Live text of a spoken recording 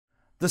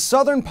The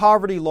Southern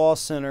Poverty Law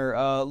Center,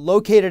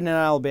 located in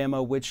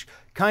Alabama, which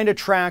kind of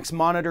tracks,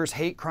 monitors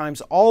hate crimes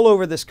all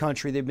over this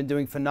country. They've been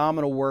doing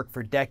phenomenal work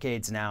for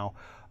decades now.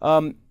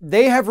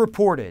 They have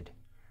reported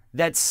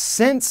that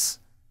since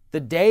the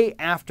day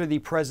after the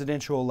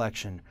presidential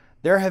election,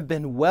 there have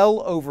been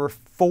well over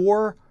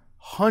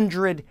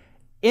 400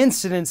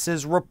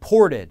 incidences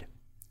reported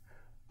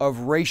of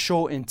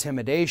racial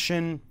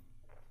intimidation,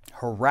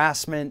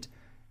 harassment,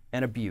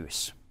 and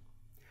abuse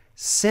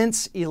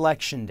since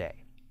Election Day.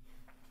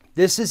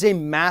 This is a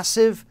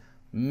massive,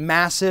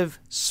 massive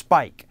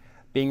spike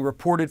being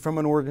reported from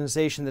an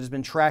organization that has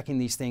been tracking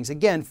these things,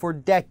 again, for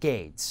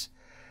decades.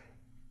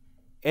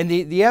 And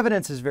the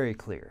evidence is very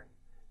clear.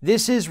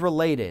 This is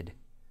related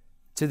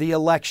to the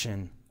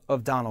election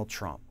of Donald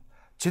Trump,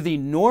 to the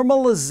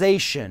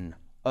normalization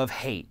of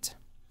hate,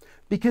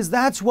 because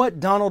that's what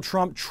Donald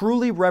Trump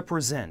truly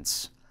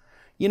represents.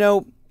 You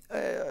know,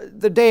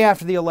 the day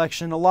after the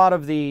election, a lot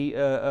of the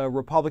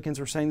Republicans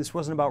were saying this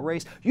wasn't about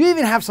race. You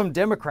even have some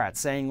Democrats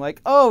saying like,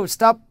 oh,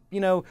 stop,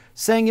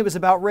 saying it was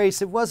about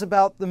race. It was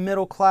about the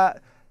middle class.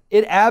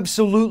 It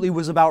absolutely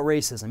was about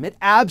racism. It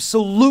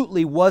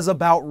absolutely was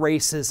about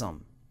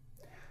racism.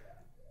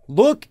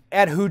 Look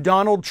at who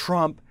Donald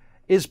Trump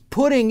is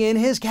putting in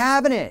his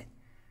cabinet.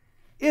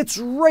 It's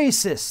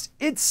racist.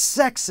 It's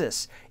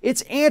sexist.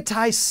 It's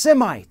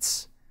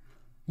anti-Semites.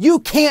 You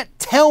can't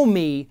tell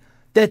me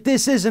that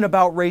this isn't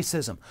about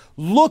racism.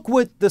 Look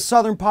what the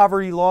Southern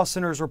Poverty Law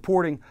Center is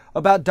reporting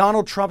about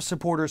Donald Trump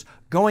supporters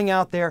going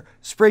out there,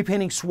 spray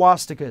painting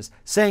swastikas,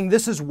 saying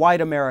this is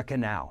white America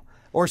now.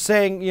 Or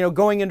saying,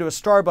 going into a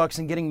Starbucks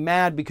and getting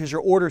mad because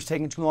your order's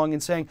taking too long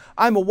and saying,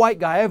 I'm a white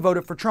guy, I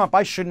voted for Trump,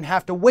 I shouldn't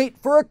have to wait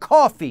for a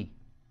coffee.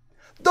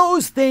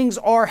 Those things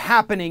are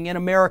happening in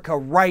America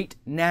right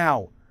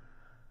now.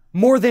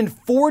 More than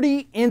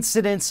 40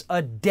 incidents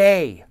a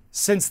day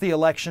since the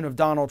election of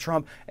Donald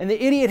Trump, and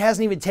the idiot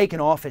hasn't even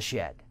taken office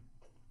yet.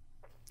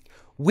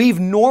 We've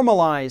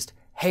normalized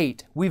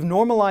hate. We've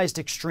normalized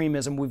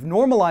extremism. We've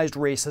normalized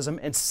racism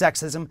and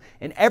sexism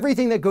and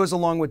everything that goes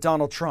along with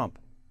Donald Trump.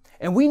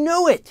 And we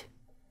knew it.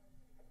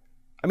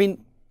 I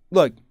mean,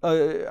 look,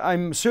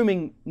 I'm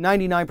assuming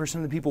 99%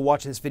 of the people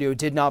watching this video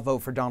did not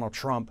vote for Donald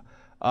Trump.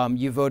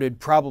 You voted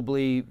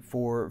probably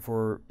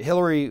for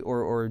Hillary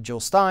or Jill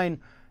Stein,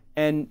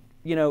 and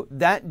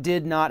that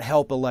did not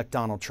help elect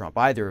Donald Trump,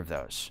 either of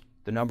those.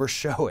 The numbers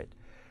show it.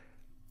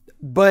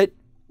 But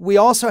we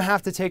also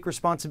have to take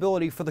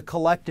responsibility for the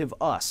collective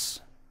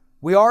us.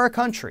 We are a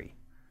country.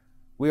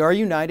 We are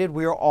united.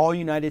 We are all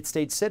United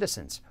States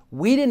citizens.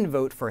 We didn't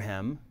vote for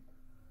him,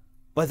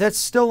 but that's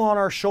still on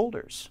our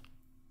shoulders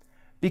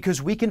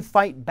because we can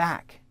fight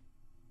back,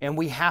 and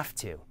we have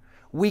to.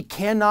 We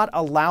cannot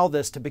allow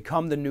this to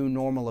become the new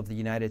normal of the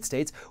United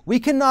States. We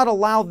cannot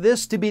allow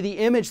this to be the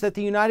image that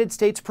the United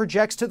States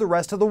projects to the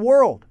rest of the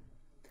world.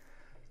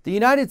 The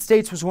United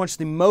States was once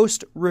the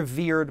most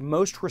revered,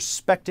 most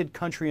respected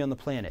country on the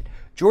planet.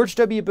 George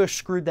W. Bush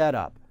screwed that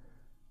up.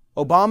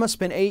 Obama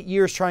spent 8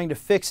 years trying to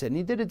fix it, and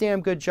he did a damn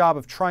good job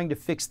of trying to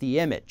fix the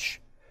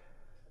image.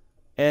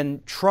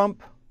 And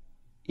Trump,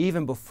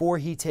 even before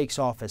he takes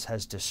office,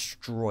 has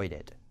destroyed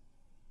it.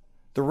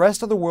 The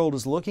rest of the world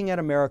is looking at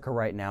America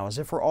right now as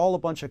if we're all a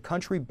bunch of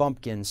country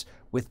bumpkins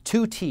with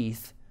 2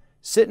 teeth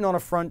sitting on a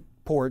front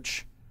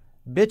porch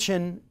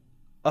bitching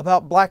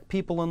about black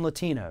people and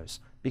Latinos,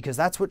 because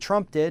that's what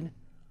Trump did,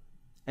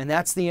 and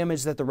that's the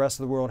image that the rest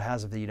of the world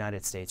has of the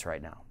United States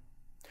right now.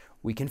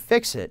 We can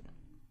fix it,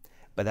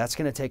 but that's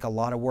going to take a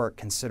lot of work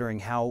considering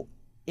how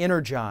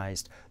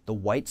energized the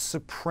white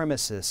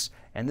supremacists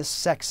and the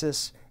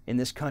sexists in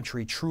this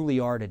country truly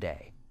are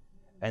today.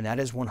 And that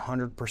is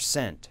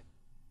 100%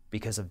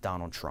 because of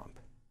Donald Trump.